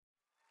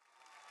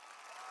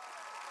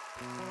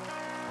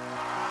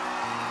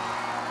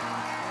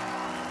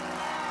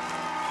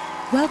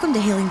Welcome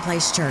to Healing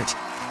Place Church,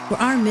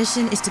 where our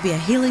mission is to be a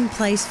healing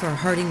place for a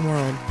hurting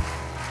world.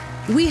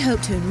 We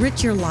hope to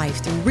enrich your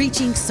life through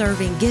reaching,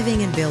 serving,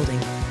 giving, and building.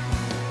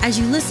 As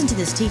you listen to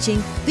this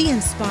teaching, be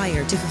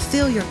inspired to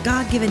fulfill your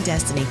God-given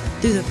destiny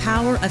through the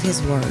power of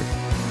His Word.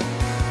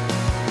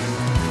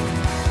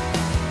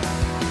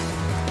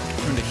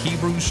 Turn to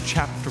Hebrews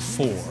chapter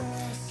 4.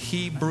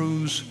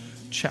 Hebrews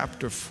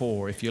chapter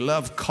 4. If you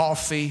love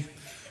coffee,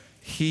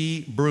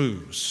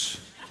 Hebrews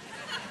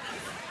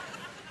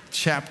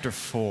chapter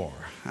 4.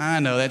 I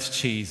know that's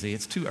cheesy.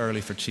 It's too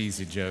early for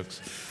cheesy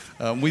jokes.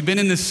 We've been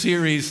in this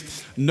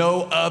series,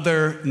 No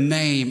Other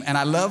Name, and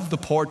I love the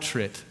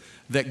portrait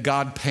that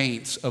God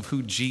paints of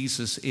who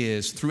Jesus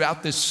is.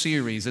 Throughout this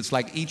series, it's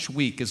like each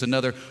week is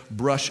another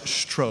brush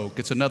stroke.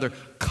 It's another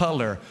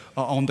color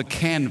on the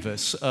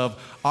canvas of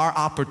our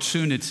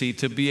opportunity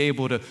to be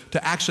able to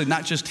actually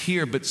not just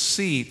hear, but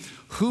see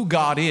who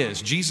God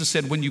is. Jesus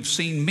said, when you've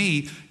seen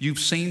me, you've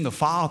seen the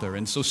Father.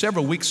 And so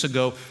several weeks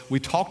ago, we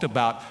talked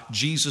about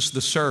Jesus the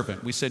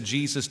servant. We said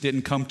Jesus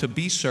didn't come to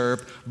be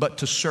served, but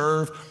to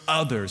serve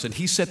others. And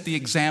He set the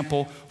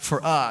example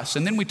for us.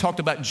 And then we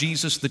talked about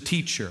Jesus the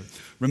teacher.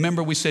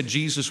 Remember, we said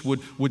Jesus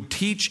would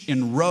teach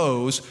in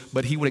rows,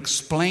 but He would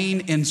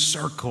explain in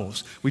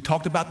circles. We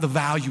talked about the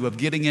value of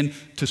getting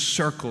into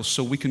circles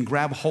so we can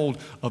grab hold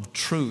of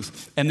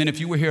truth. And then if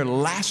you were here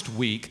last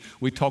week,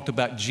 we talked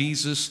about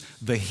Jesus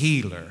the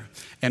healer.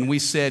 And we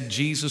said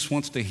Jesus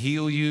wants to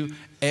heal you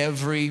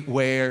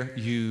everywhere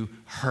you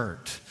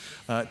hurt.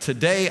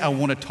 Today, I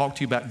want to talk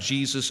to you about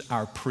Jesus,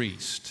 our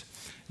priest.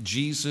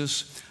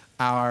 Jesus,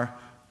 our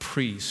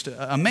priest.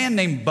 A man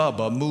named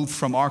Bubba moved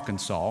from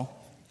Arkansas.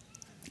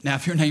 Now,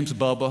 if your name's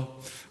Bubba,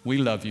 we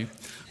love you.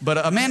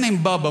 But a man named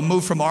Bubba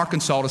moved from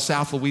Arkansas to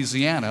South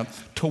Louisiana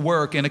to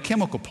work in a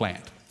chemical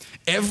plant.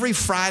 Every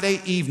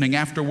Friday evening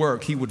after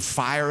work, he would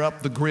fire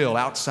up the grill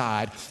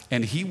outside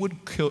and he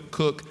would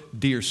cook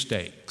deer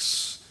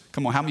steaks.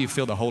 Come on, how many of you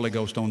feel the Holy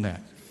Ghost on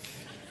that?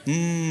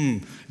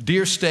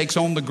 Deer steaks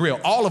on the grill.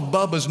 All of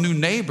Bubba's new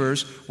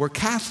neighbors were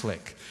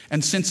Catholic.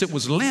 And since it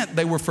was Lent,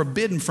 they were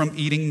forbidden from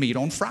eating meat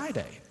on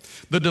Friday.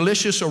 The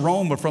delicious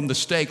aroma from the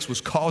steaks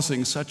was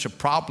causing such a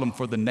problem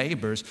for the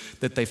neighbors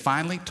that they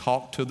finally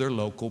talked to their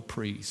local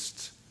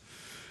priest.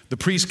 The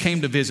priest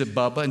came to visit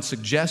Bubba and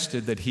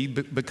suggested that he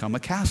become a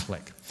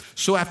Catholic.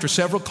 So after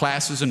several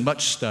classes and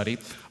much study,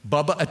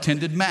 Bubba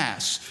attended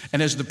Mass.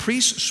 And as the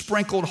priest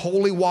sprinkled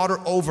holy water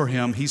over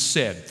him, he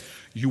said,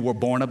 "You were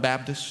born a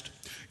Baptist,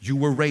 you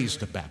were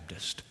raised a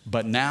Baptist,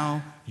 but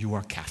now you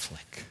are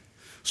Catholic."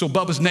 So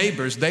Bubba's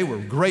neighbors, they were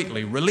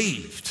greatly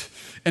relieved,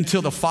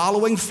 until the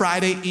following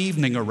Friday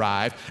evening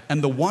arrived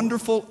and the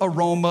wonderful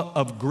aroma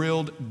of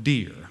grilled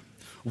deer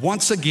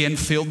once again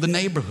filled the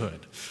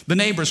neighborhood. The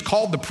neighbors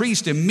called the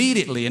priest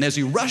immediately, and as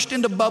he rushed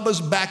into Bubba's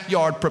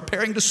backyard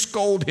preparing to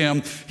scold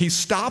him, he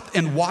stopped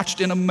and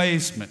watched in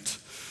amazement.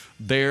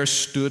 There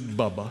stood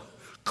Bubba,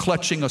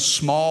 clutching a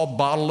small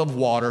bottle of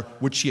water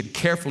which he had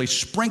carefully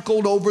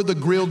sprinkled over the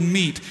grilled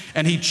meat,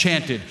 and he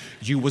chanted,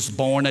 "You was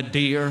born a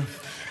deer,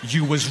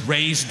 you was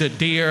raised a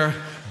deer,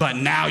 but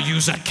now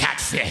you's a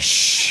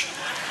catfish."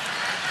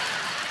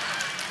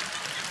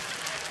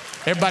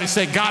 Everybody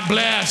say, "God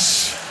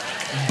bless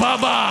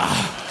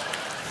Bubba."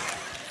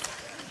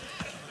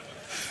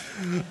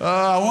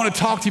 I want to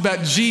talk to you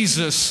about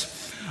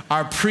Jesus,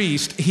 our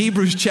priest.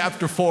 Hebrews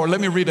chapter 4. Let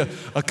me read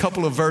a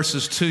couple of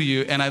verses to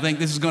you, and I think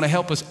this is going to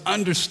help us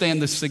understand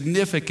the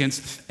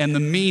significance and the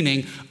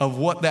meaning of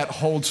what that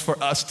holds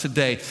for us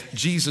today,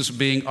 Jesus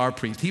being our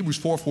priest. Hebrews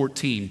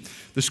 4:14,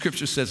 the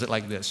scripture says it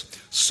like this.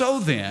 "So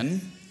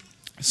then,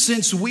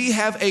 since we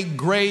have a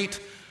great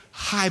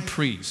high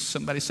priest,"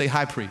 somebody say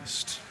high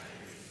priest.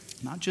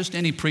 Not just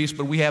any priest,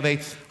 but we have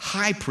a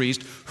high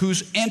priest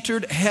who's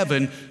entered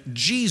heaven,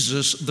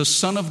 Jesus, the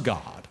Son of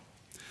God.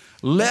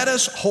 Let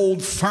us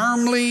hold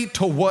firmly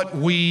to what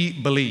we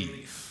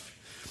believe.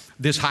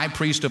 This high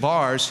priest of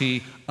ours,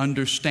 he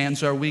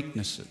understands our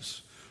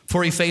weaknesses.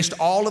 For he faced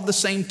all of the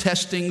same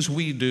testings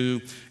we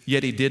do,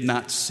 yet he did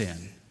not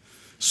sin.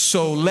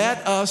 So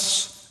let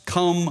us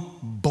come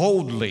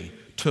boldly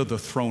to the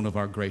throne of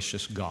our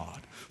gracious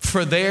God.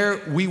 For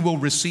there we will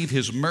receive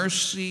his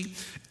mercy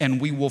and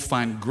we will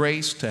find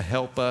grace to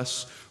help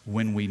us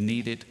when we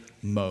need it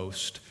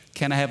most.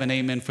 Can I have an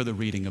amen for the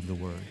reading of the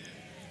word?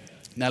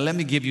 Now let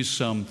me give you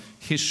some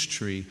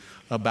history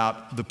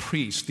about the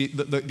priest.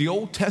 The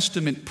Old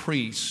Testament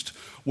priests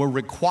were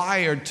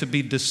required to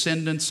be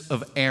descendants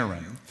of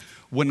Aaron.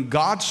 When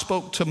God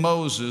spoke to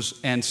Moses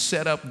and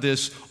set up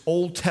this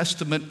Old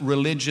Testament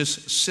religious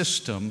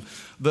system,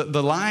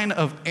 the line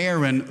of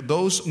Aaron,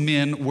 those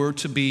men were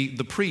to be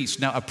the priests.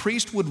 Now, a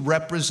priest would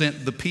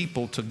represent the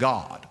people to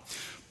God.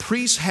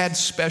 Priests had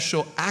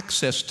special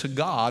access to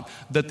God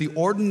that the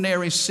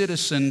ordinary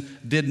citizen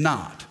did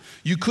not.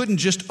 You couldn't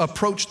just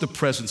approach the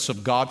presence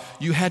of God.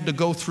 You had to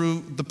go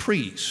through the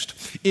priest.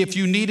 If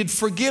you needed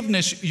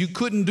forgiveness, you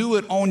couldn't do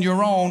it on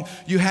your own.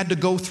 You had to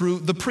go through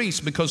the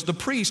priest because the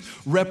priest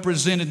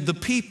represented the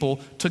people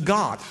to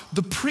God.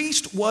 The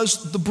priest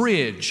was the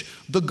bridge,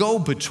 the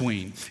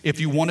go-between. If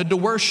you wanted to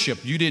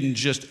worship, you didn't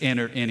just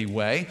enter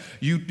anyway.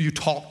 You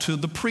talked to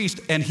the priest,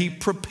 and he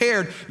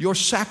prepared your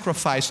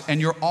sacrifice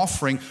and your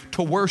offering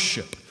to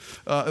worship.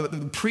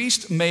 The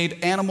priest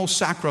made animal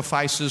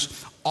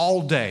sacrifices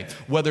all day,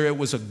 whether it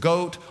was a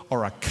goat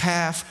or a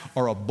calf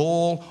or a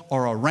bull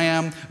or a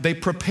ram. They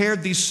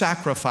prepared these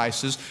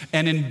sacrifices,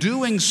 and in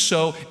doing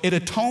so, it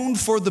atoned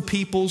for the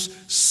people's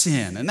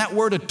sin. And that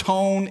word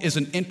atone is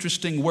an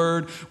interesting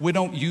word. We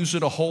don't use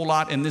it a whole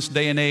lot in this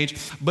day and age,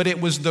 but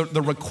it was the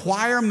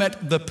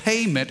requirement, the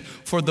payment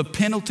for the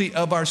penalty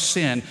of our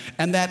sin,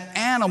 and that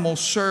animal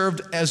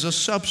served as a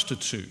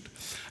substitute.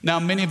 Now,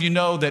 many of you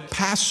know that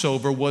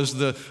Passover was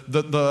the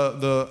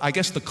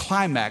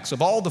climax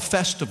of all the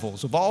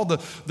festivals, of all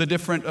the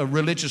different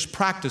religious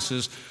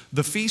practices.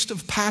 The Feast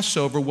of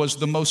Passover was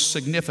the most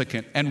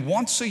significant. And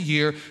once a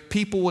year,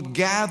 people would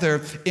gather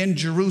in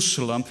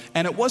Jerusalem,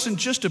 and it wasn't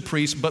just a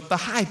priest, but the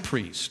high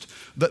priest.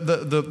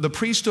 The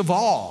priest of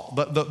all,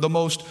 the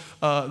most,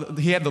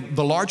 he had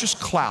the largest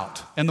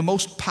clout and the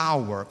most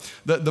power,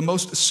 the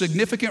most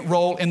significant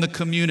role in the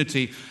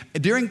community.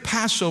 During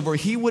Passover,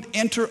 he would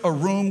enter a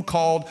room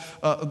called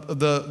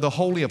the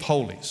Holy of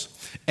Holies.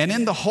 And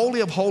in the Holy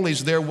of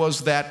Holies, there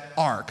was that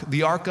ark,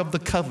 the Ark of the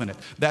Covenant.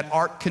 That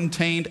ark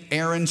contained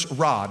Aaron's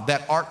rod.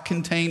 That ark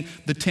contained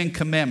the Ten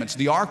Commandments.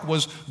 The ark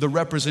was the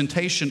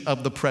representation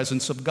of the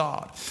presence of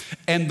God.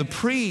 And the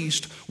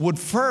priest would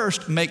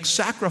first make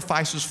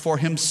sacrifices for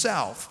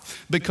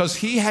himself because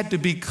he had to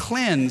be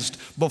cleansed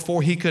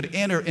before he could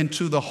enter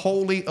into the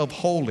Holy of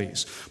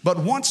Holies. But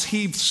once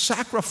he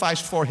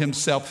sacrificed for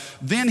himself,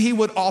 then he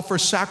would offer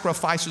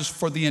sacrifices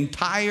for the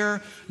entire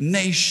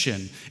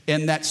nation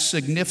in that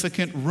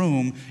significant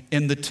room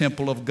in the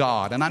temple of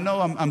God. And I know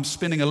I'm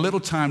spending a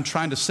little time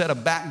trying to set a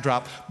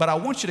backdrop, but I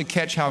want you to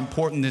catch how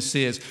important this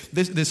is.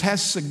 This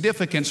has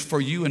significance for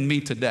you and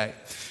me today.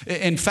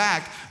 In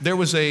fact, there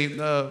was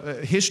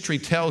history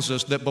tells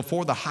us that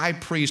before the high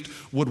priest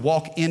would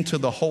walk into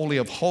the Holy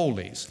of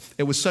Holies,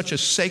 it was such a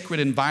sacred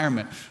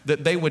environment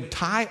that they would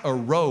tie a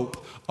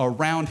rope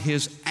around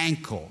his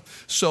ankle.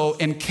 So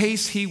in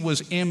case he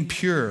was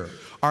impure,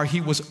 or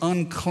he was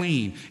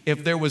unclean,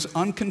 if there was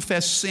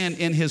unconfessed sin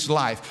in his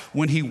life,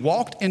 when he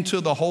walked into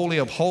the Holy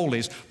of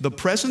Holies, the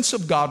presence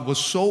of God was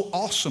so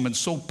awesome and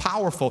so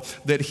powerful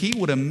that he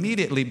would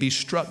immediately be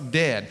struck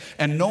dead.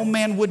 And no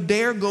man would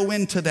dare go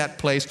into that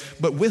place,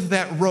 but with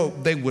that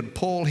rope, they would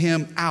pull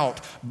him out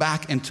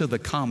back into the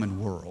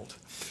common world.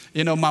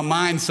 You know, my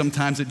mind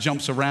sometimes it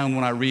jumps around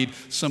when I read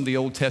some of the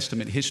Old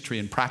Testament history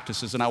and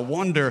practices, and I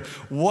wonder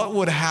what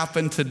would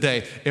happen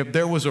today if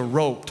there was a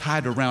rope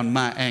tied around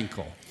my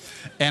ankle.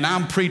 And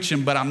I'm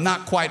preaching, but I'm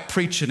not quite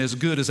preaching as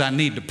good as I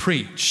need to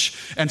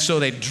preach. And so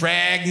they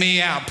drag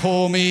me out,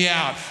 pull me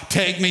out,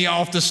 take me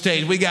off the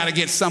stage. We got to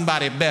get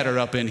somebody better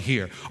up in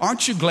here.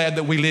 Aren't you glad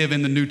that we live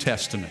in the New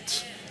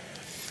Testament?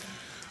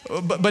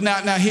 But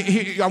now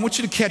here, I want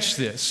you to catch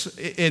this,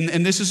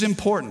 and this is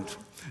important.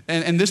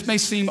 And this may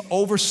seem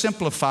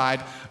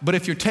oversimplified, but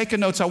if you're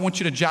taking notes, I want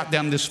you to jot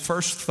down this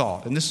first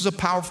thought. And this is a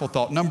powerful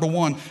thought. Number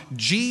one,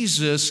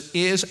 Jesus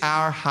is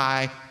our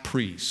high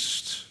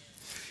priest.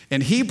 In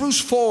Hebrews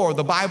 4,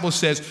 the Bible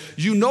says,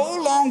 you no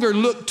longer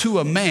look to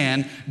a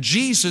man,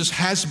 Jesus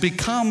has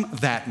become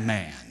that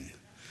man.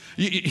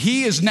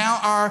 He is now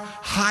our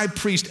high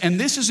priest. And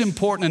this is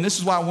important, and this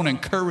is why I want to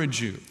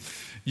encourage you.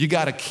 You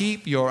got to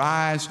keep your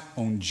eyes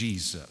on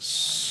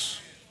Jesus.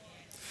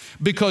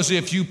 Because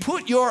if you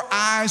put your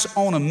eyes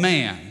on a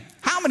man,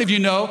 how many of you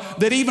know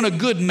that even a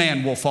good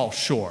man will fall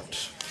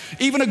short?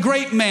 Even a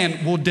great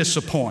man will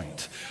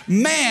disappoint.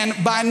 Man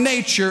by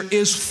nature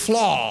is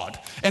flawed.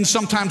 And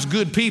sometimes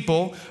good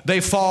people, they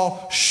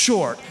fall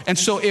short. And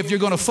so if you're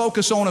going to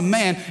focus on a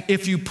man,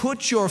 if you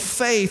put your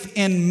faith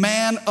in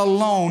man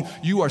alone,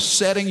 you are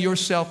setting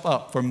yourself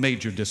up for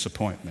major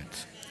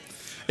disappointment.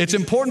 It's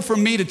important for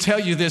me to tell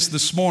you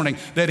this morning,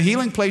 that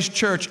Healing Place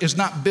Church is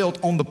not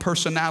built on the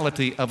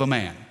personality of a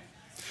man.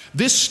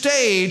 This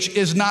stage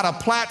is not a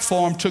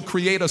platform to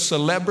create a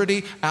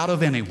celebrity out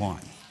of anyone.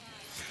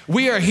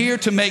 We are here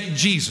to make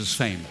Jesus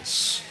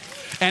famous.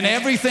 And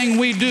everything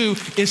we do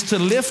is to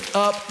lift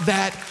up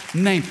that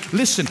name.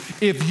 Listen,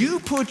 if you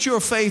put your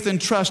faith and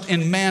trust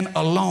in man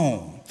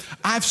alone,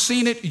 I've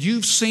seen it,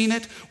 you've seen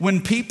it. When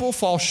people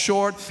fall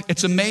short,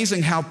 it's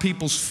amazing how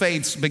people's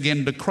faiths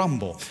begin to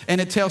crumble.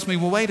 And it tells me,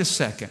 well, wait a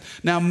second.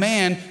 Now,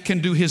 man can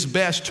do his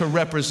best to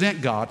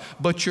represent God,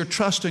 but your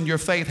trust and your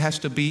faith has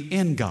to be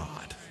in God.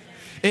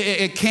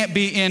 It can't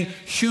be in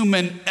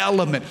human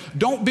element.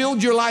 Don't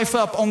build your life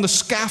up on the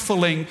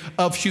scaffolding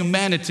of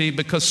humanity,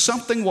 because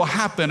something will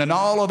happen and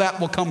all of that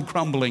will come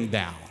crumbling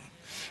down.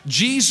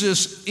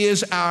 Jesus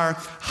is our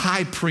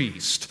high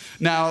priest.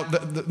 Now,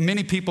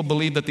 many people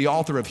believe that the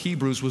author of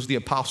Hebrews was the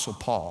Apostle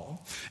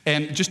Paul.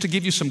 And just to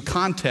give you some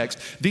context,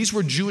 these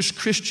were Jewish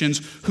Christians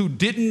who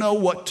didn't know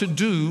what to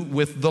do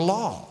with the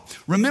law.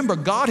 Remember,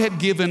 God had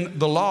given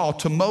the law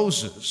to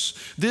Moses.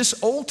 This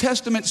Old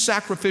Testament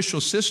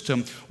sacrificial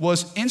system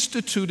was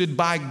instituted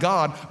by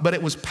God, but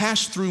it was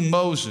passed through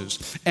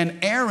Moses. And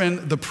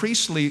Aaron, the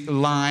priestly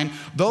line,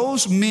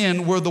 those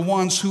men were the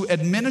ones who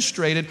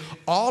administrated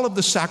all of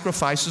the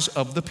sacrifices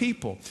of the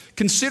people.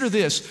 Consider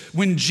this,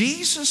 when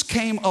Jesus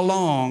came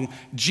along,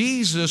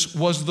 Jesus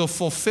was the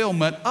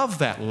fulfillment of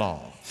that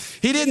law.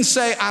 He didn't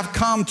say, I've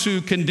come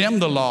to condemn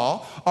the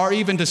law or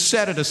even to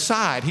set it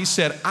aside. He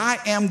said, I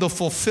am the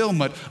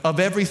fulfillment of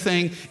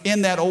everything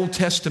in that Old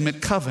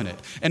Testament covenant.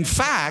 In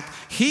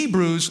fact,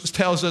 Hebrews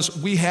tells us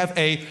we have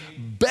a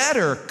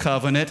better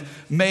covenant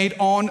made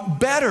on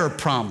better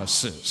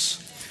promises.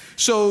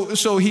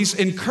 So he's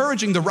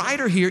encouraging, the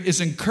writer here is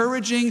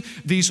encouraging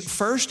these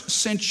first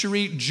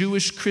century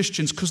Jewish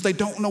Christians because they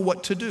don't know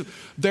what to do.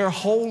 Their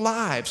whole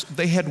lives,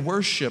 they had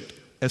worshiped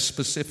a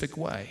specific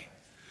way.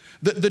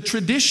 The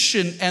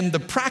tradition and the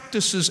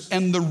practices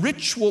and the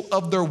ritual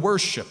of their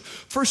worship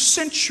for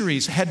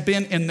centuries had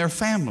been in their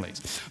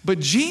families.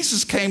 But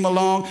Jesus came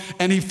along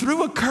and he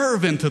threw a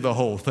curve into the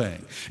whole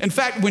thing. In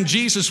fact, when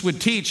Jesus would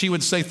teach, he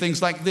would say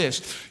things like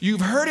this. You've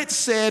heard it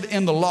said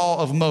in the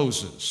law of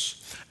Moses,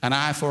 an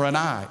eye for an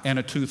eye and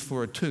a tooth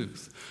for a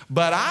tooth.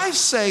 But I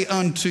say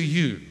unto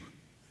you,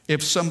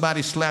 if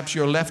somebody slaps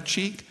your left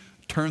cheek,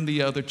 turn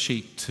the other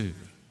cheek too.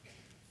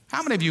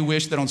 How many of you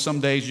wish that on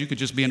some days you could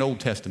just be an Old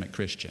Testament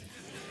Christian?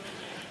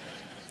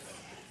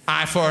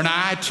 Eye for an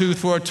eye, tooth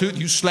for a tooth.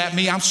 You slap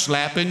me, I'm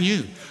slapping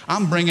you.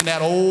 I'm bringing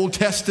that Old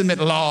Testament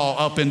law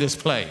up in this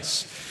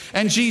place.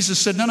 And Jesus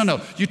said,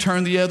 no, you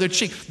turn the other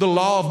cheek. The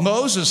law of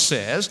Moses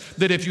says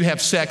that if you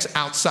have sex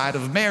outside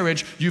of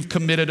marriage, you've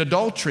committed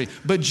adultery.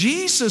 But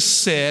Jesus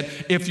said,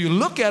 if you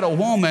look at a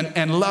woman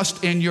and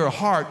lust in your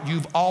heart,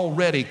 you've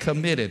already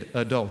committed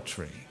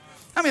adultery.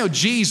 I mean,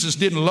 Jesus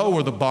didn't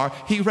lower the bar,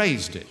 he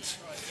raised it.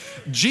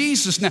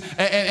 Jesus, now,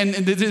 and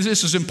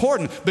this is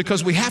important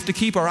because we have to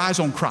keep our eyes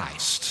on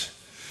Christ.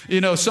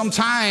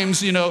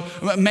 Sometimes,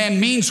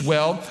 man means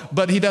well,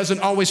 but he doesn't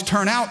always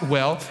turn out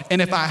well.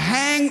 And if I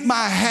hang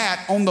my hat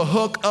on the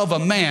hook of a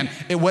man,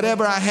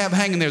 whatever I have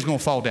hanging there is going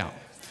to fall down.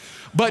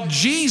 But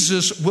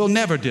Jesus will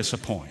never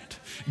disappoint.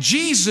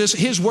 Jesus,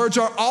 his words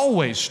are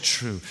always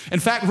true.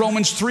 In fact,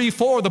 Romans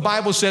 3:4, the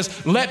Bible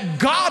says, let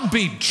God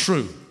be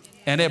true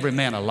and every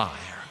man a liar.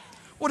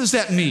 What does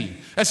that mean?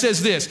 That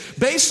says this,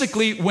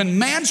 basically, when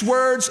man's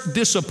words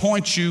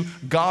disappoint you,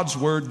 God's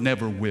word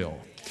never will.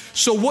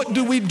 So what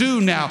do we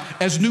do now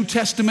as New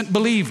Testament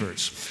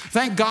believers?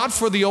 Thank God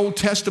for the Old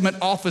Testament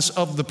office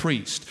of the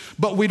priest,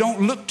 but we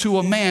don't look to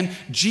a man.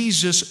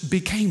 Jesus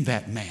became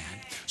that man.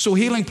 So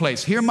Healing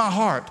Place, hear my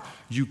heart,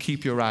 you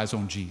keep your eyes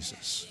on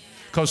Jesus.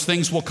 Because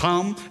things will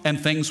come and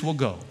things will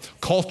go.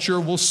 Culture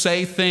will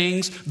say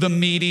things. The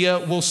media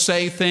will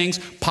say things.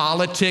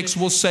 Politics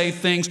will say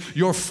things.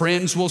 Your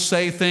friends will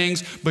say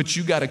things. But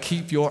you got to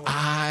keep your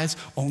eyes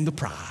on the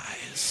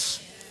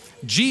prize.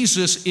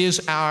 Jesus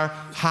is our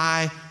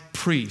high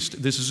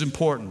priest. This is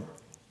important.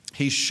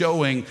 He's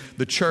showing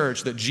the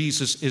church that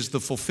Jesus is the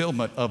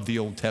fulfillment of the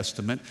Old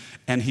Testament,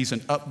 and he's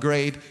an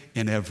upgrade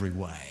in every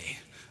way.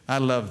 I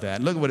love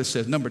that. Look at what it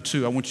says. Number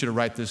 2, I want you to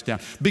write this down.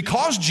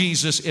 Because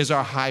Jesus is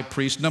our high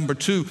priest, number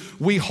 2,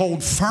 we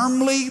hold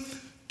firmly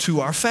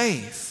to our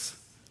faith.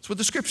 That's what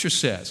the scripture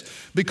says.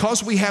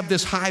 Because we have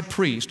this high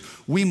priest,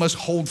 we must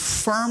hold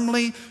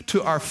firmly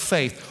to our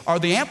faith. Or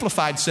the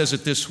Amplified says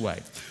it this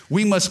way.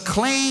 We must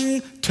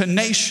cling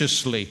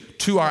tenaciously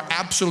to our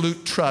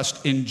absolute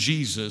trust in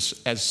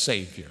Jesus as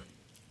Savior.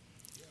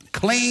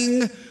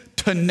 Cling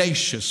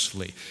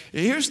tenaciously.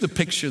 Here's the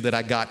picture that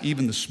I got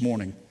even this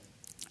morning.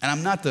 And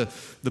I'm not the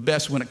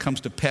best when it comes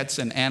to pets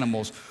and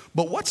animals,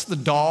 but what's the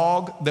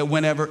dog that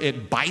whenever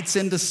it bites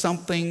into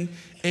something,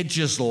 it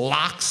just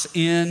locks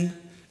in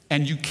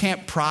and you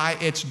can't pry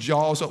its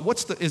jaws up?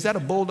 Is that a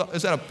bulldog?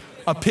 Is that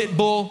a pit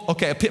bull?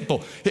 Okay, a pit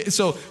bull.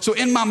 So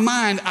in my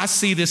mind, I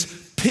see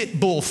this pit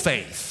bull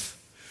faith.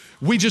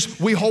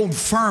 We hold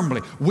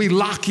firmly, we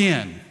lock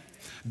in.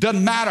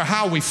 Doesn't matter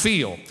how we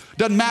feel.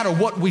 Doesn't matter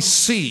what we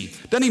see.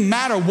 Doesn't even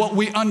matter what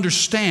we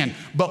understand.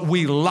 But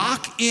we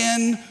lock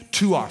in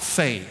to our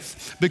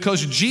faith.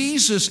 Because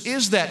Jesus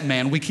is that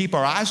man. We keep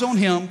our eyes on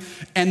him.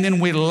 And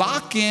then we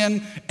lock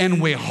in and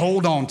we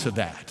hold on to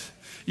that.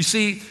 You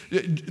see,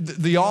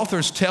 the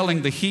author's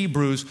telling the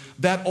Hebrews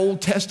that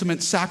Old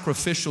Testament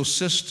sacrificial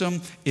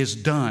system is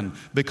done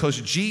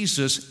because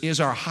Jesus is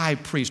our high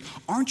priest.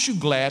 Aren't you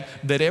glad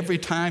that every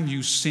time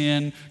you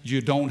sin,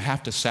 you don't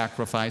have to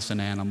sacrifice an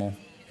animal?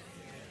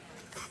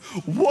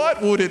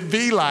 What would it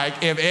be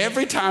like if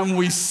every time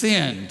we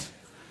sinned,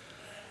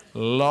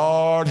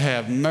 Lord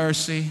have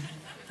mercy,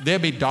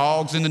 there'd be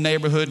dogs in the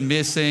neighborhood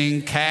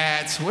missing,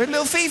 cats. Where'd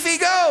little Fifi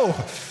go?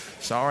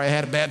 Sorry, I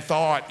had a bad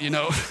thought,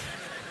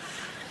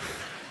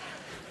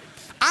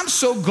 I'm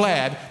so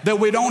glad that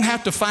we don't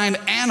have to find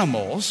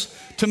animals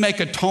to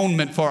make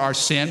atonement for our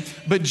sin.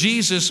 But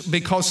Jesus,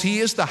 because he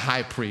is the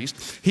high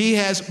priest, he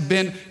has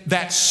been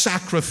that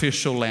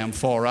sacrificial lamb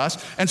for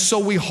us. And so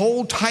we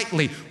hold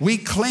tightly, we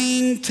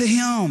cling to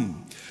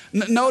him.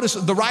 Notice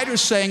the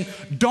writer's saying,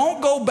 don't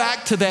go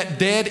back to that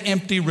dead,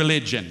 empty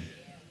religion.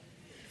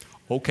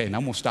 Okay, now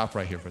I'm going to stop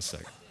right here for a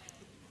second.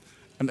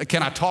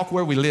 Can I talk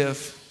where we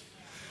live?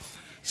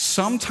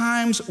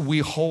 Sometimes we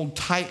hold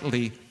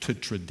tightly to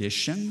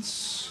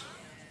traditions,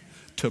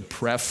 to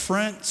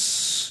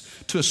preference,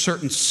 to a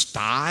certain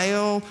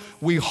style.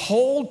 We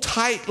hold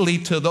tightly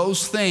to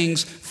those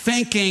things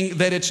thinking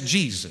that it's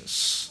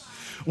Jesus.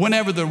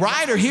 Whenever the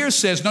writer here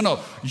says, no,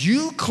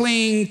 you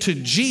cling to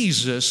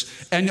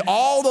Jesus and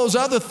all those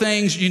other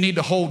things you need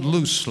to hold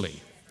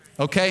loosely.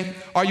 Okay?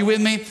 Are you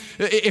with me?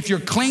 If you're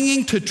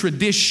clinging to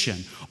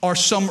tradition or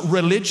some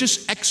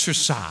religious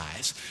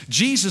exercise,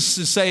 Jesus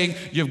is saying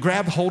you've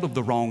grabbed hold of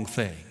the wrong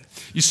thing.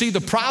 You see, the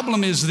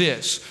problem is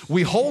this.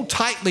 We hold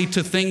tightly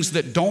to things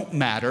that don't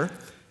matter,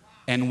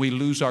 and we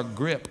lose our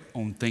grip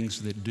on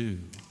things that do.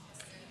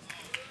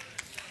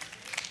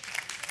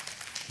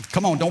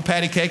 Come on, don't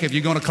patty cake. If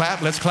you're going to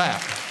clap, let's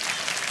clap.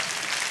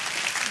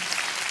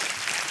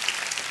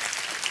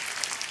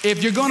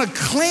 If you're going to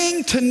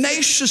cling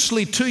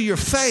tenaciously to your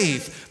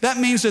faith, that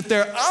means that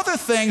there are other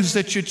things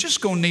that you're just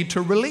going to need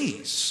to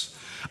release.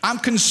 I'm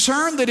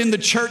concerned that in the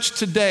church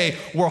today,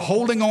 we're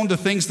holding on to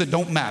things that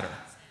don't matter.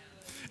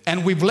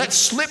 And we've let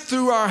slip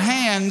through our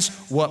hands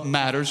what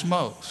matters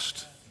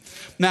most.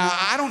 Now,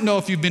 I don't know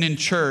if you've been in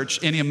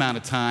church any amount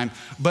of time,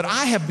 but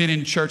I have been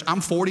in church.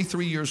 I'm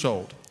 43 years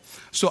old.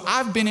 So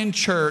I've been in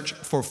church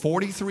for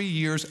 43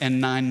 years and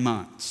 9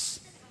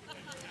 months.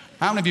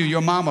 How many of you,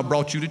 your mama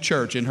brought you to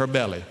church in her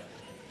belly?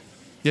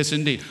 Yes,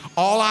 indeed.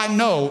 All I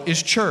know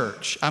is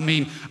church. I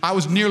mean, I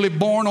was nearly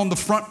born on the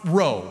front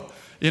row.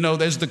 You know,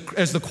 as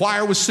the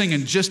choir was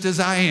singing, just as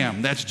I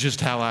am, that's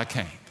just how I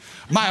came.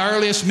 My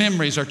earliest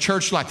memories are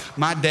church life.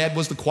 My dad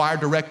was the choir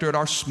director at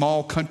our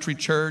small country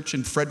church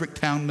in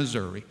Fredericktown,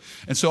 Missouri.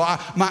 And so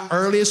my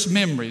earliest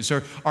memories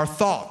are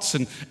thoughts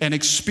and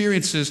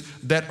experiences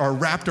that are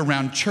wrapped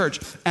around church.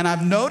 And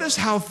I've noticed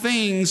how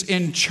things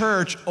in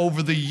church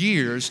over the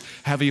years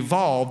have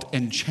evolved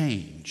and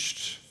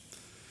changed.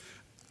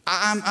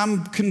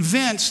 I'm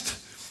convinced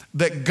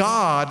that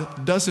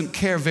God doesn't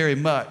care very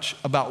much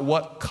about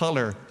what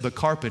color the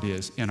carpet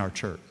is in our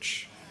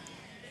church.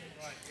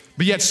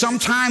 But yet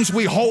sometimes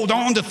we hold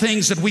on to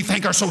things that we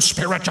think are so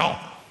spiritual.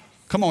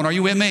 Come on, are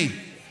you with me?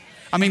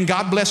 I mean,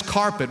 God bless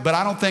carpet, but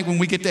I don't think when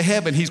we get to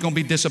heaven, he's going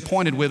to be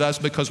disappointed with us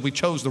because we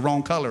chose the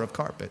wrong color of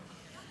carpet.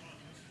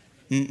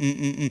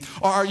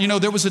 Or, you know,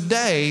 there was a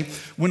day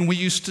when we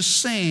used to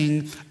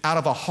sing out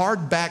of a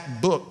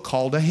hardback book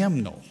called a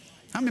hymnal.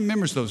 How many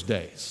remembers those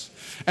days?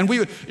 And we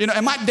would, you know,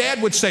 and my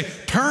dad would say,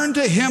 turn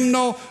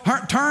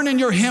in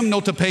your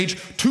hymnal to page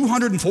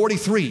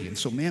 243. And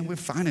so, man, we're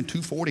finding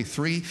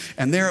 243,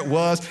 and there it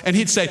was. And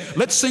he'd say,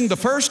 let's sing the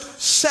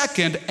first,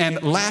 second,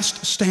 and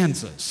last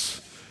stanzas.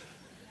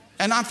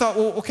 And I thought,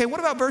 well, okay, what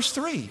about verse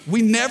 3?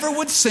 We never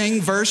would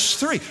sing verse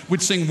 3.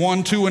 We'd sing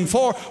 1, 2, and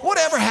 4.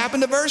 Whatever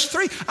happened to verse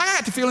 3? I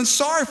had to feeling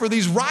sorry for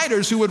these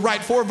writers who would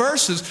write 4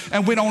 verses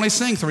and we'd only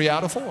sing 3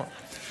 out of 4.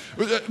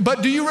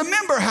 But do you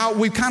remember how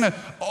we kind of,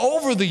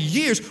 over the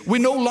years, we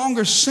no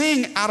longer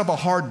sing out of a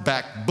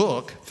hardback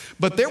book,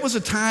 but there was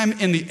a time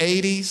in the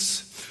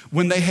 80s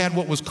when they had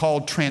what was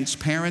called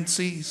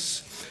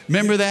transparencies.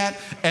 Remember that?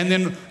 And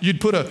then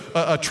you'd put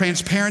a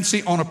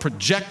transparency on a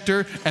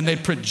projector and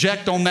they'd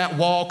project on that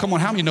wall. Come on,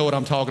 how many know what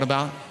I'm talking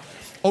about?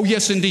 Oh,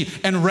 yes, indeed.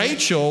 And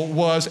Rachel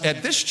was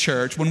at this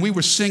church when we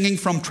were singing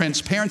from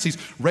transparencies.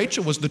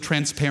 Rachel was the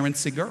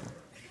transparency girl.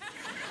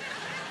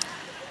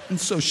 And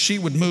so she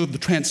would move the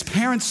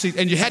transparency,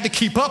 and you had to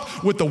keep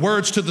up with the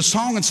words to the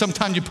song, and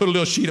sometimes you put a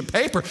little sheet of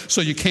paper so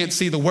you can't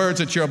see the words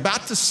that you're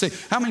about to sing.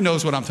 How many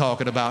knows what I'm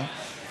talking about?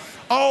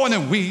 Oh, and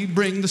then we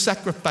bring the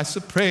sacrifice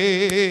of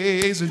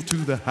praise into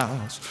the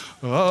house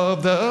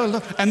of the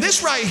Lord. And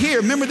this right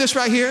here, remember this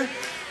right here?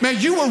 Man,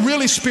 you were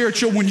really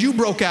spiritual when you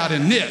broke out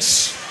in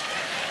this.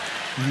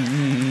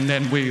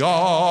 And we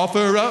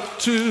offer up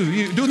to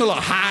you. Doing the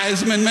little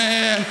Heisman,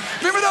 man.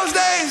 Remember those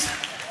days?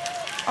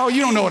 Oh,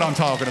 you don't know what I'm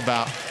talking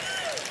about.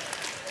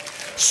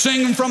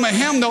 Singing from a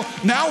hymnal.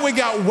 Now we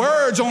got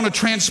words on a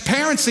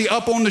transparency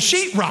up on the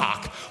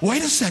sheetrock.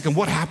 Wait a second,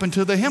 what happened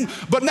to the hymn?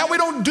 But now we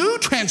don't do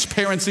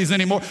transparencies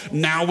anymore.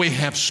 Now we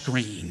have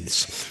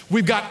screens.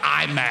 We've got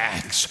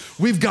IMAX.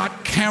 We've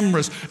got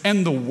cameras.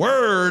 And the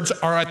words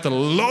are at the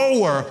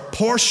lower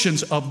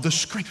portions of the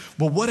screen.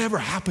 Well, whatever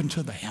happened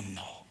to the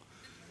hymnal?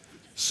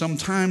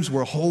 Sometimes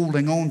we're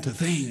holding on to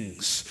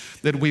things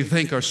that we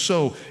think are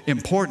so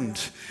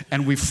important,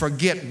 and we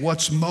forget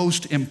what's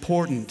most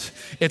important.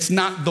 It's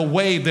not the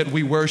way that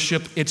we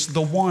worship, it's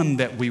the one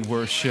that we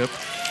worship.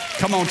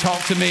 Come on,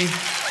 talk to me.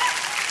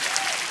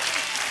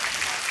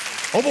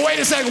 Oh, but wait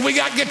a second, we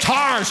got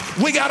guitars.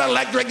 We got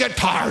electric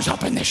guitars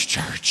up in this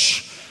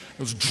church.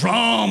 Those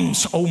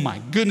drums, oh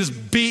my goodness,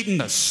 beating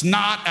the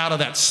snot out of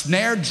that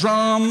snare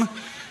drum.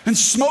 And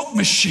smoke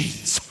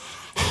machines.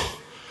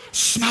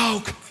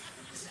 Smoke.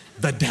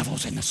 the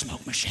devil's in the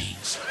smoke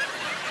machines.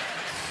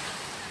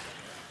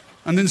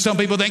 And then some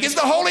people think it's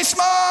the holy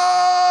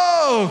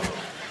smoke.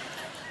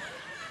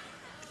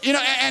 You know,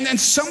 and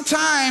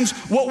sometimes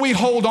what we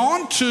hold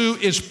on to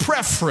is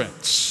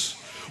preference.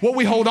 What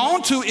we hold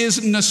on to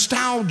is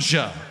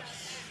nostalgia.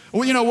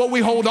 Well, you know, what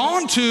we hold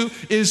on to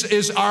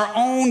is our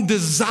own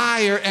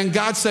desire, and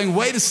God's saying,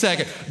 wait a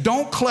second,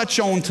 don't clutch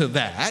on to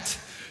that.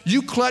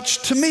 You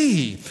clutch to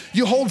me.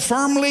 You hold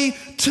firmly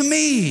to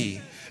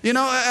me. You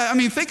know, I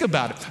mean, think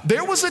about it.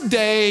 There was a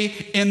day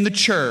in the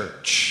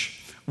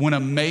church when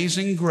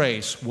Amazing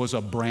Grace was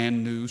a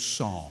brand new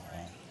song.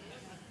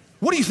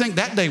 What do you think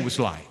that day was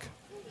like?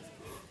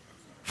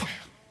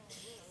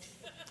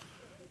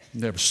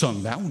 Never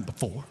sung that one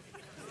before.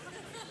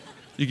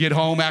 You get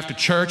home after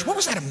church, what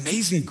was that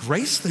Amazing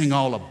Grace thing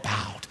all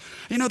about?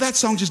 You know, that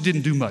song just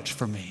didn't do much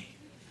for me.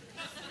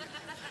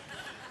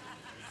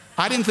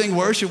 I didn't think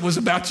worship was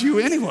about you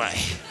anyway.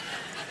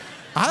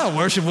 I thought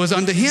worship was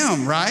unto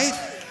him, right?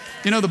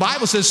 You know, the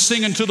Bible says,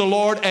 sing unto the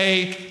Lord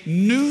a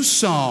new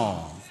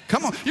song.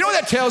 Come on. You know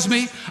what that tells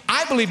me?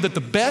 I believe that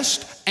the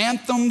best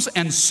anthems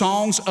and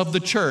songs of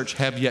the church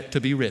have yet to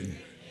be written.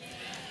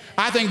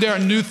 I think there are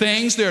new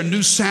things, there are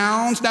new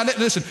sounds. Now,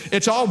 listen,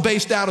 it's all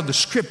based out of the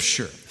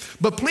scripture.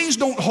 But please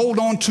don't hold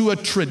on to a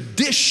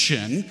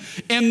tradition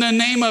in the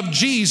name of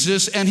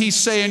Jesus, and he's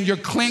saying you're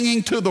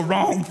clinging to the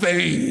wrong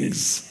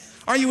things.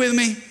 Are you with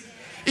me?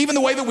 Even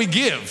the way that we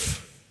give.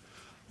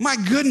 My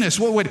goodness,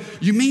 wait,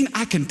 you mean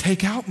I can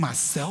take out my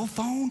cell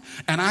phone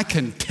and I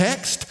can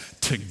text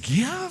to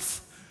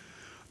give?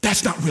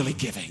 That's not really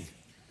giving.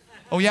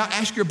 Oh yeah,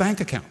 ask your bank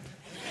account.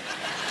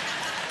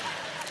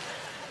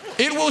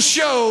 It will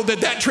show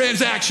that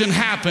transaction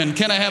happened.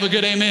 Can I have a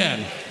good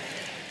amen?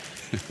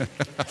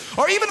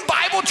 Or even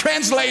Bible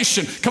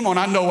translation. Come on,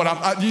 I know what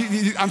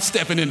I'm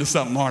stepping into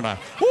something, aren't I?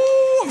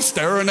 Woo, I'm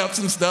stirring up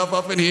some stuff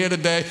up in here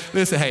today.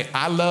 Listen, hey,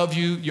 I love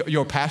you.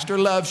 Your pastor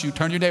loves you.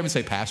 Turn to your neighbor and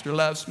say, pastor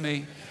loves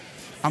me.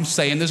 I'm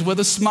saying this with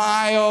a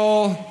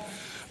smile.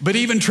 But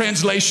even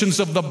translations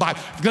of the Bible,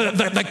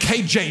 the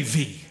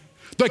KJV,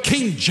 the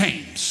King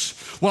James.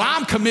 Well,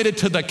 I'm committed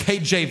to the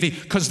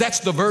KJV because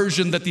that's the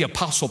version that the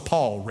Apostle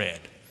Paul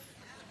read.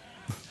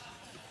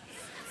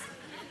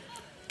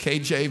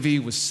 KJV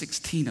was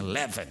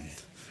 1611.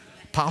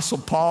 Apostle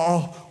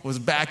Paul was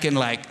back in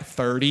like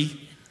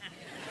 30.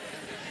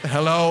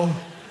 Hello?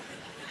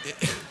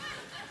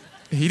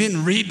 He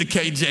didn't read the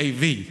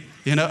KJV.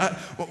 You know,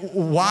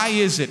 why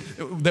is it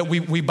that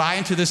we buy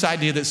into this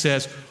idea that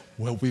says,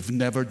 well, we've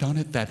never done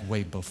it that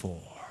way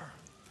before?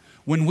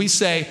 When we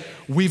say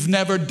we've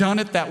never done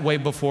it that way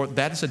before,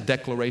 that is a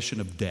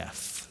declaration of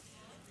death.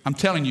 I'm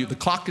telling you, the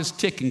clock is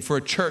ticking for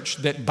a church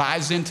that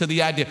buys into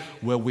the idea,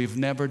 well, we've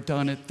never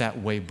done it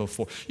that way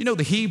before. You know,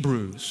 the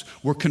Hebrews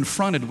were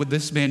confronted with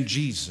this man,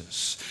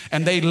 Jesus,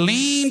 and they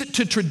leaned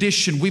to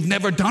tradition. We've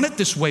never done it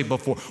this way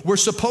before. We're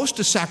supposed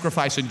to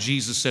sacrifice, and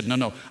Jesus said,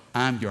 no,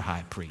 I'm your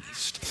high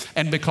priest.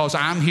 And because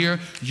I'm here,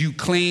 you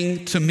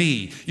cling to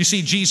me. You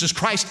see, Jesus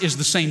Christ is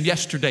the same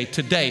yesterday,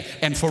 today,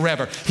 and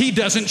forever. He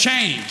doesn't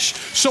change.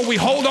 So we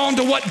hold on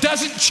to what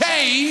doesn't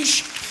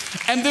change,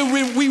 and then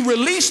we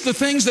release the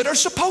things that are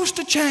supposed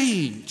to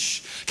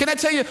change. Can I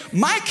tell you,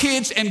 my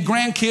kids and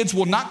grandkids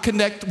will not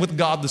connect with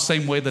God the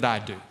same way that I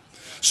do.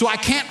 So I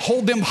can't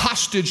hold them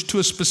hostage to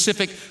a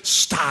specific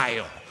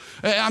style.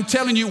 I'm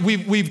telling you,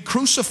 we've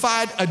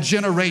crucified a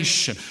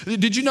generation.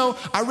 Did you know,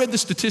 I read the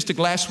statistic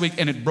last week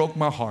and it broke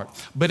my heart.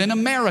 But in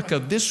America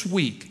this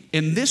week,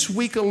 in this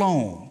week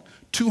alone,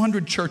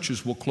 200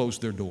 churches will close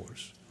their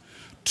doors.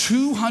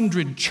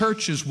 200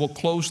 churches will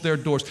close their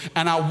doors.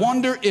 And I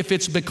wonder if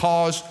it's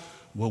because,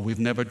 well, we've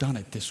never done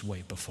it this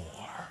way before.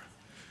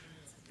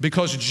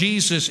 Because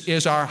Jesus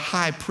is our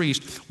high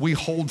priest, we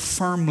hold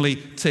firmly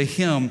to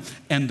him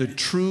and the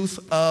truth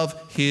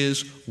of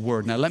his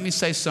word. Now, let me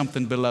say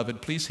something,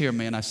 beloved. Please hear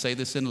me, and I say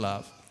this in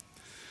love.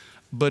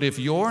 But if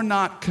you're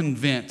not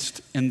convinced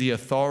in the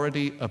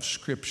authority of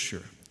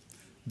Scripture,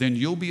 then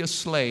you'll be a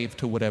slave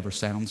to whatever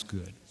sounds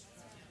good.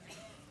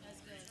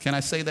 Can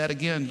I say that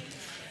again?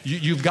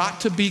 You've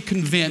got to be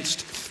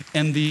convinced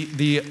in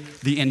the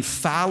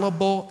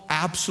infallible,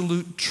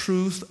 absolute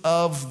truth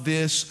of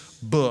this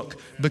book.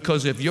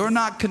 Because if you're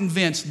not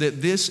convinced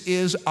that this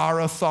is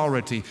our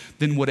authority,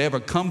 then whatever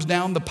comes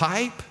down the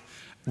pipe,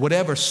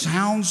 whatever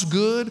sounds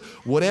good,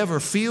 whatever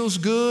feels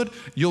good,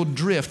 you'll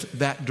drift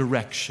that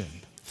direction.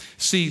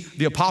 See,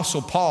 the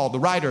Apostle Paul, the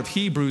writer of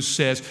Hebrews,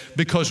 says,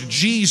 because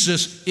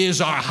Jesus is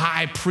our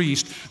high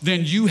priest,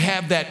 then you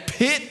have that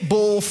pit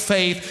bull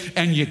faith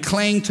and you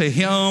cling to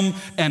him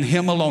and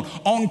him alone.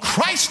 On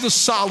Christ the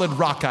solid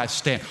rock I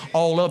stand.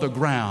 All other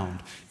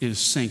ground is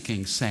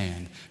sinking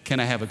sand. Can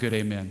I have a good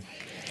amen?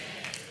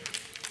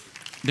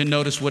 Then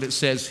notice what it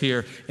says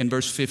here in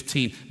verse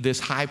 15. This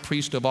high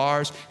priest of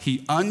ours,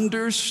 he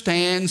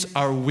understands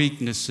our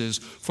weaknesses,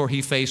 for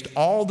he faced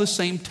all the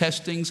same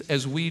testings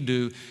as we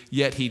do,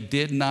 yet he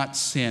did not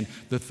sin.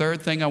 The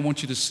third thing I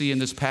want you to see in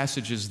this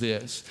passage is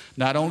this.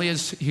 Not only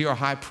is he our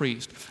high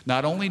priest,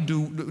 not only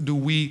do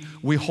we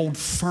hold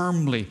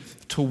firmly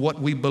to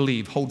what we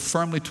believe, hold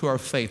firmly to our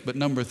faith, but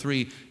number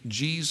three,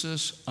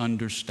 Jesus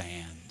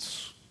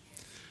understands.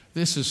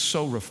 This is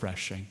so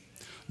refreshing.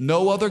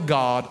 No other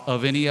God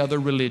of any other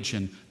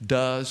religion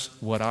does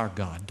what our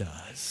God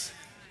does.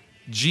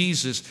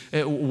 Jesus,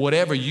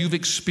 whatever you've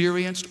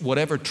experienced,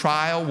 whatever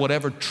trial,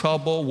 whatever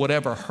trouble,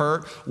 whatever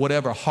hurt,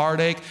 whatever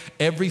heartache,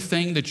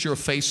 everything that you're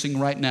facing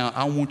right now,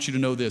 I want you to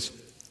know this.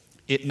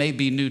 It may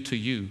be new to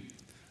you,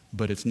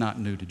 but it's not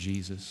new to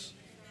Jesus.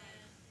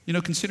 You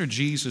know, consider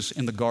Jesus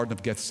in the Garden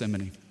of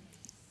Gethsemane.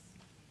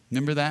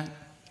 Remember that?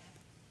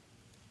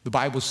 The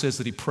Bible says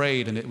that he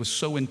prayed, and it was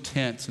so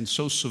intense and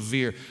so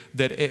severe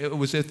that it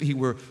was as if he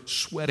were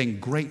sweating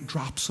great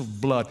drops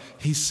of blood.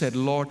 He said,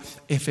 Lord,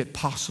 if it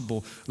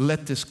possible,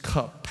 let this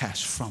cup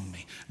pass from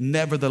me.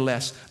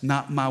 Nevertheless,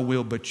 not my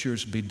will, but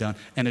yours be done.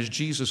 And as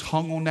Jesus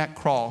hung on that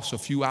cross a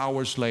few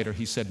hours later,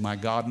 he said, my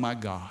God,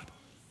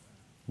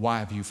 why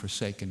have you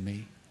forsaken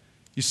me?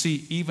 You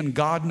see, even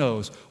God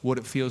knows what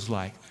it feels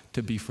like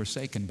to be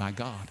forsaken by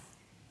God.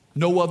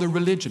 No other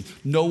religion,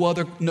 no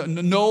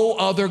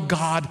other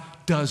God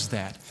does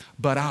that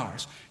but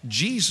ours.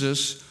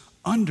 Jesus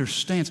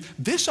understands.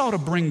 This ought to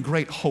bring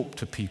great hope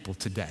to people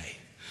today.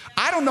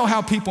 I don't know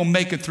how people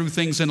make it through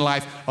things in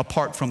life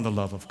apart from the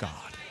love of God.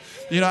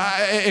 You know,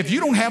 if you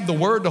don't have the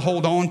word to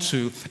hold on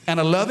to and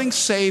a loving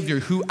Savior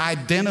who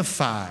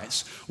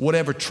identifies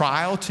whatever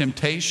trial,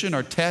 temptation,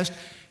 or test,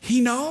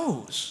 he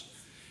knows.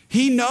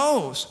 He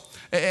knows.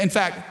 In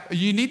fact,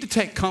 you need to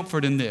take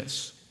comfort in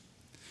this.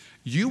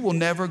 You will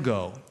never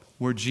go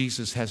where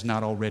Jesus has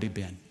not already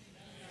been.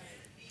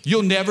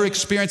 You'll never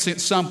experience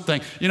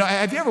something. You know,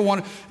 have you ever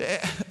wanted,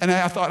 and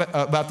I thought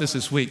about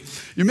this week.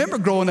 You remember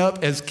growing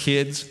up as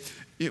kids,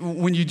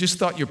 when you just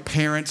thought your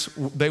parents,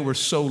 they were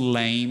so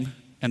lame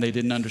and they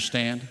didn't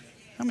understand?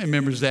 How many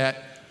remembers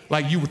that?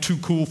 Like you were too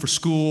cool for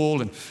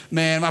school, and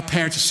man, my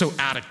parents are so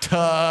out of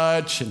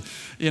touch. And,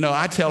 you know,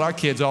 I tell our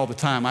kids all the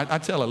time, I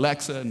tell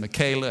Alexa and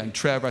Michaela and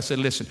Trevor, I said,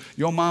 listen,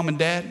 your mom and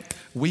dad,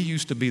 we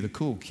used to be the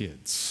cool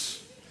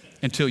kids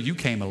until you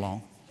came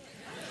along.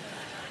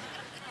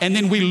 And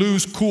then we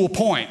lose cool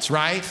points,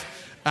 right?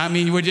 I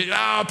mean,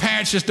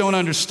 parents just don't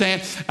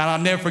understand. And I'll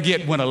never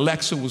forget when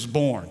Alexa was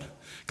born,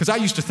 because I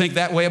used to think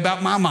that way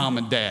about my mom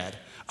and dad.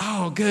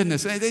 Oh,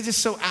 goodness, they're just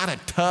so out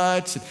of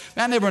touch.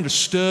 I never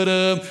understood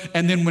them.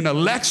 And then when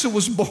Alexa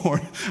was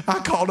born, I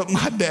called up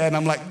my dad, and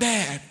I'm like,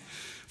 Dad,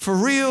 for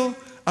real?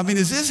 I mean,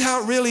 is this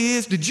how it really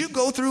is? Did you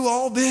go through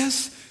all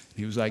this?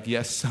 He was like,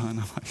 yes, son.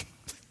 I'm like,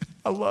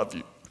 I love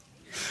you.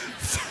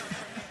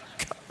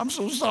 I'm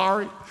so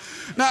sorry.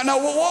 Now,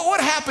 what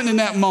happened in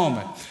that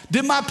moment?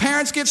 Did my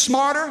parents get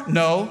smarter?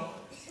 No.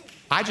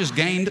 I just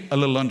gained a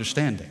little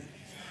understanding.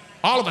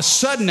 All of a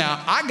sudden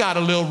now, I got a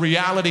little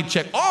reality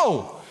check.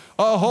 Oh,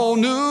 a whole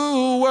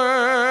new world.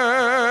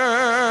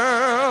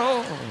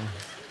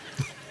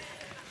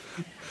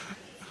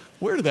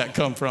 Where did that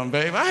come from,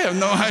 babe? I have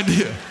no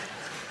idea.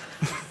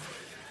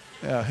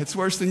 Yeah, it's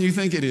worse than you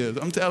think it is.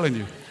 I'm telling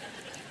you.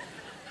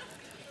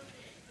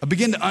 I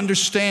begin to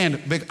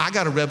understand. I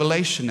got a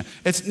revelation.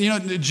 It's, you know,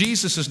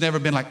 Jesus has never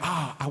been like,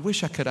 I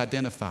wish I could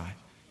identify.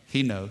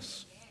 He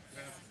knows.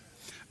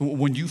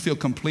 When you feel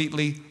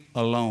completely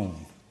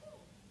alone,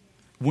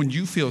 when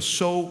you feel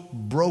so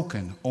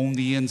broken on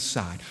the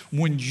inside,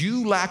 when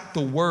you lack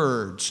the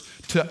words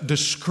to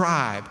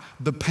describe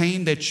the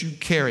pain that you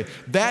carry,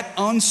 that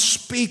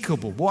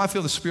unspeakable, boy, I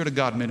feel the Spirit of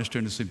God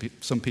ministering to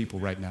some people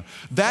right now,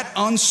 that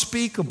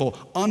unspeakable,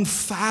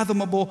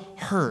 unfathomable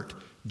hurt,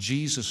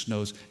 Jesus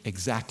knows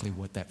exactly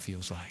what that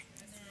feels like.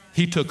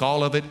 He took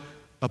all of it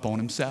upon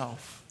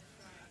himself.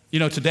 You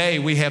know, today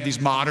we have these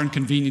modern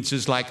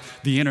conveniences like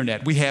the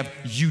internet. We have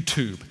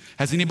YouTube.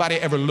 Has anybody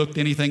ever looked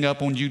anything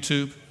up on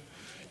YouTube?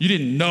 You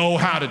didn't know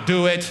how to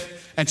do it,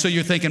 and so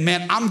you're thinking,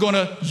 man, I'm going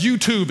to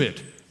YouTube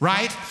it,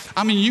 right?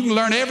 I mean, you can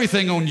learn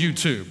everything on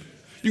YouTube.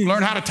 You can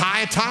learn how to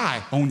tie a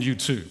tie on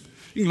YouTube.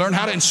 You can learn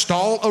how to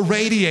install a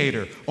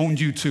radiator on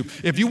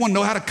YouTube. If you want to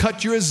know how to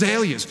cut your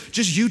azaleas,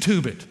 just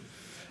YouTube it.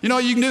 You know,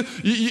 you can do,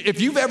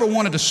 if you've ever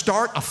wanted to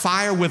start a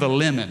fire with a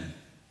lemon,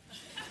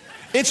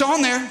 it's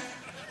on there.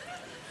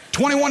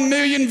 21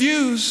 million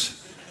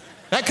views.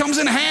 That comes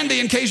in handy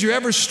in case you're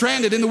ever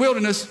stranded in the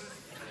wilderness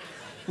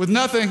with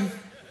nothing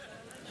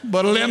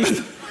but a lemon.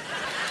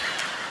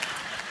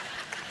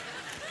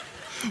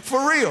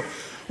 For real.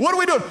 What are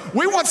we doing?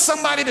 We want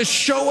somebody to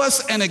show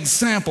us an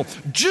example.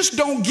 Just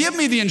don't give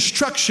me the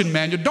instruction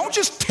manual. Don't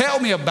just tell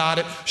me about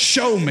it.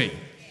 Show me,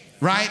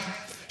 right?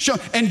 Show.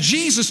 And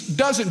Jesus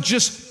doesn't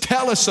just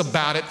tell us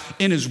about it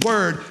in his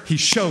word. He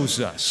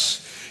shows us.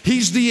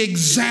 He's the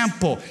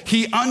example.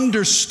 He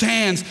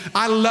understands.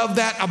 I love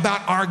that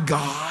about our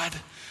God.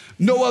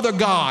 No other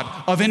God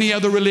of any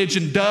other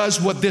religion does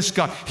what this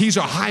God. He's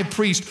our high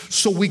priest,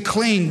 so we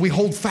cling, we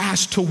hold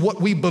fast to what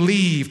we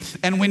believe,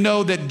 and we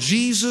know that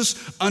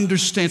Jesus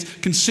understands.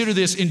 Consider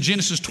this, in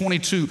Genesis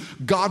 22,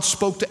 God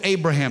spoke to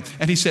Abraham,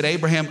 and he said,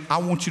 Abraham, I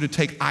want you to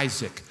take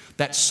Isaac,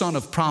 that son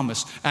of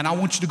promise, and I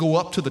want you to go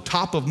up to the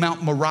top of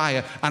Mount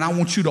Moriah, and I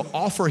want you to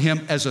offer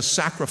him as a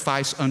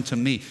sacrifice unto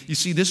me. You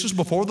see, this was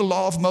before the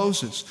law of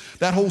Moses.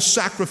 That whole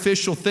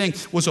sacrificial thing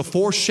was a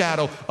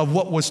foreshadow of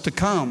what was to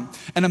come.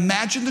 And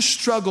imagine the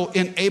struggle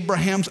in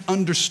Abraham's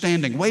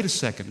understanding. Wait a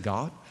second,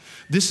 God.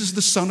 This is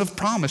the son of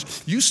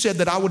promise. You said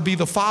that I would be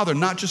the father,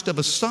 not just of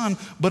a son,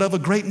 but of a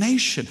great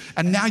nation.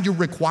 And now you're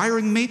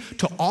requiring me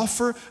to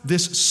offer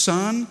this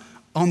son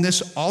on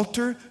this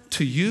altar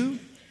to you?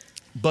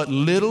 But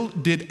little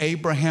did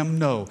Abraham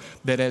know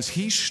that as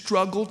he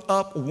struggled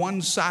up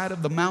one side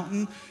of the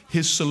mountain,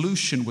 his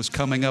solution was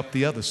coming up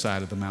the other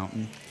side of the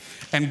mountain.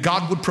 And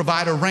God would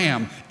provide a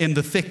ram in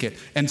the thicket.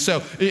 And so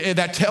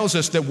that tells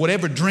us that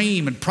whatever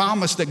dream and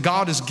promise that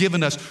God has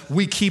given us,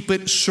 we keep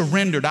it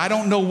surrendered. I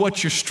don't know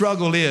what your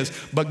struggle is,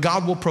 but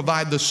God will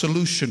provide the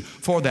solution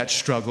for that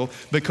struggle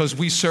because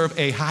we serve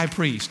a high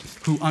priest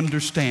who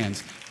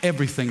understands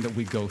everything that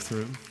we go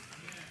through.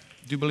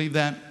 Do you believe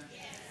that?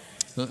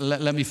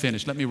 Let me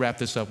finish. Let me wrap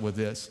this up with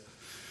this.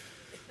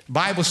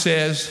 Bible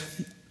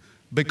says,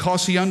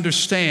 because he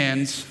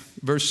understands,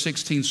 verse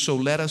 16, so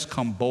let us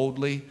come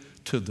boldly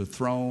to the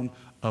throne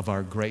of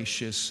our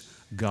gracious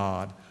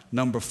God.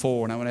 Number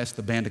 4, and I want to ask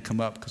the band to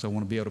come up because I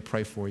want to be able to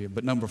pray for you.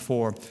 But number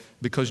 4,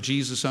 because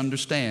Jesus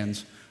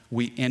understands,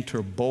 we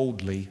enter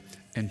boldly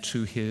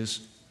into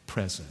his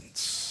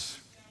presence.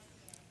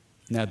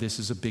 Now, this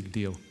is a big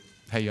deal.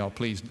 Hey, y'all,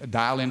 please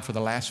dial in for the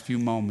last few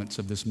moments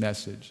of this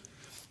message.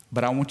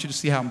 But I want you to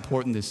see how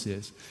important this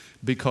is.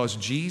 Because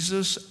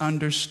Jesus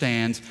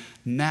understands,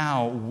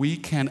 now we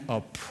can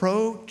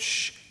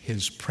approach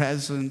his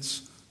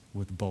presence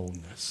with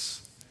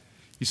boldness.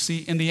 You see,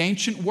 in the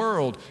ancient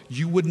world,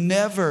 you would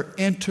never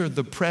enter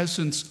the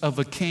presence of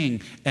a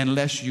king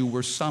unless you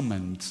were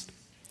summoned.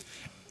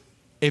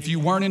 If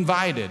you weren't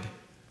invited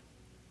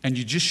and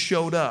you just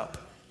showed up,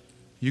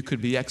 you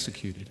could be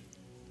executed.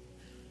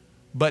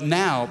 But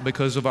now,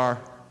 because of our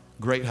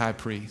great high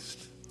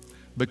priest,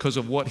 because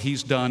of what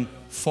he's done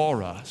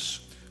for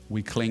us,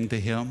 we cling to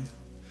him.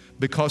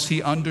 Because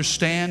he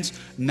understands,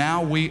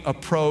 now we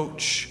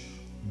approach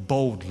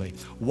boldly.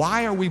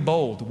 Why are we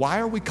bold? Why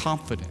are we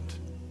confident?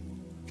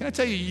 Can I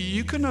tell you,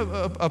 you can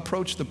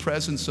approach the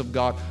presence of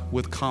God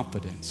with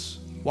confidence.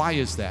 Why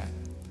is that?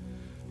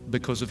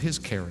 Because of his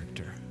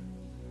character,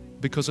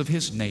 because of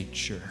his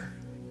nature.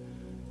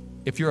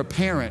 If you're a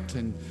parent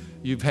and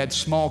you've had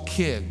small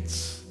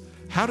kids,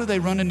 how do they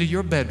run into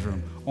your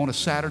bedroom on a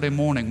Saturday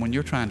morning when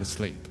you're trying to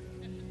sleep?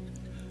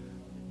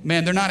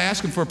 Man, they're not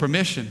asking for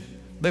permission.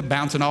 They're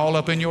bouncing all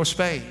up in your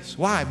space.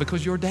 Why?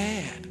 Because you're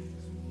dad.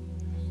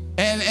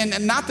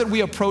 And not that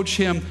we approach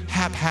him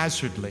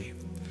haphazardly,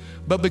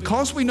 but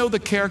because we know the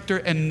character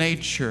and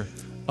nature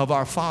of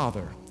our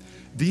Father,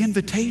 the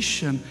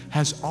invitation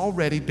has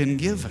already been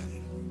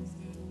given.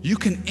 You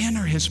can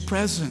enter his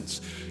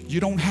presence. You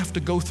don't have to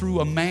go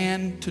through a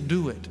man to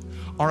do it,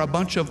 or a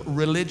bunch of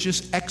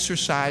religious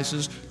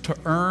exercises to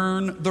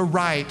earn the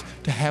right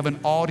to have an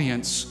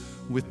audience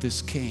with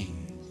this king.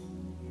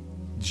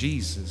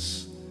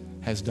 Jesus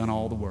has done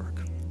all the work.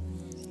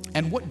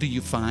 And what do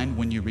you find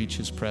when you reach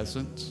his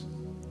presence?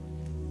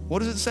 What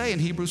does it say in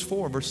Hebrews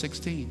 4, verse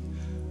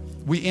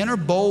 16? We enter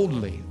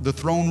boldly the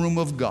throne room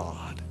of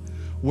God,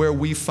 where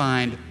we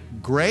find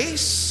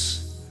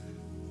grace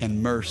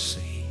and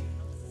mercy.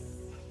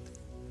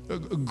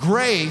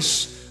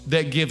 Grace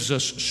that gives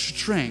us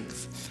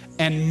strength,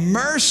 and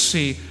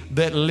mercy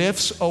that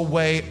lifts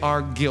away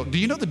our guilt. Do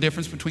you know the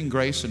difference between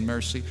grace and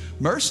mercy?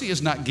 Mercy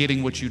is not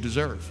getting what you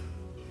deserve.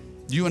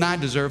 You and I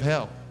deserve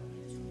hell.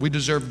 We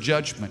deserve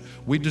judgment.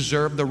 We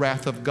deserve the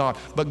wrath of God.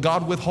 But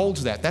God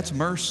withholds that. That's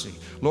mercy.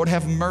 Lord,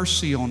 have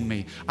mercy on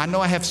me. I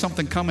know I have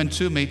something coming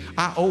to me.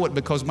 I owe it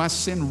because my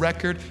sin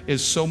record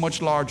is so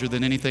much larger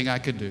than anything I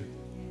could do.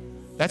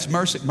 That's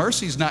mercy.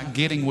 Mercy is not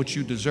getting what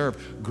you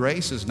deserve.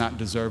 Grace is not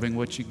deserving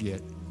what you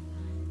get.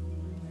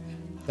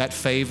 That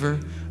favor,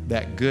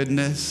 that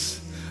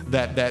goodness,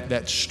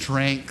 that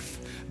strength,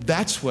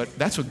 that's what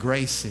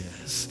grace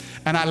is.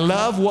 And I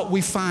love what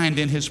we find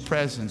in his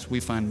presence. We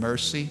find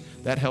mercy,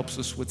 that helps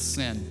us with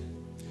sin.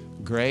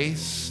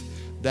 Grace,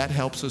 that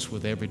helps us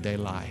with everyday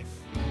life.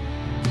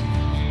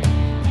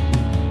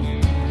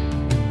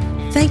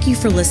 Thank you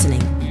for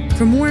listening.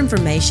 For more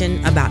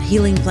information about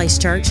Healing Place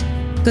Church,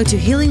 go to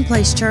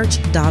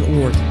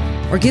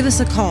healingplacechurch.org or give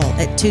us a call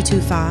at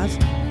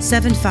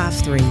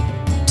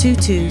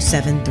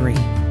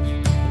 225-753-2273.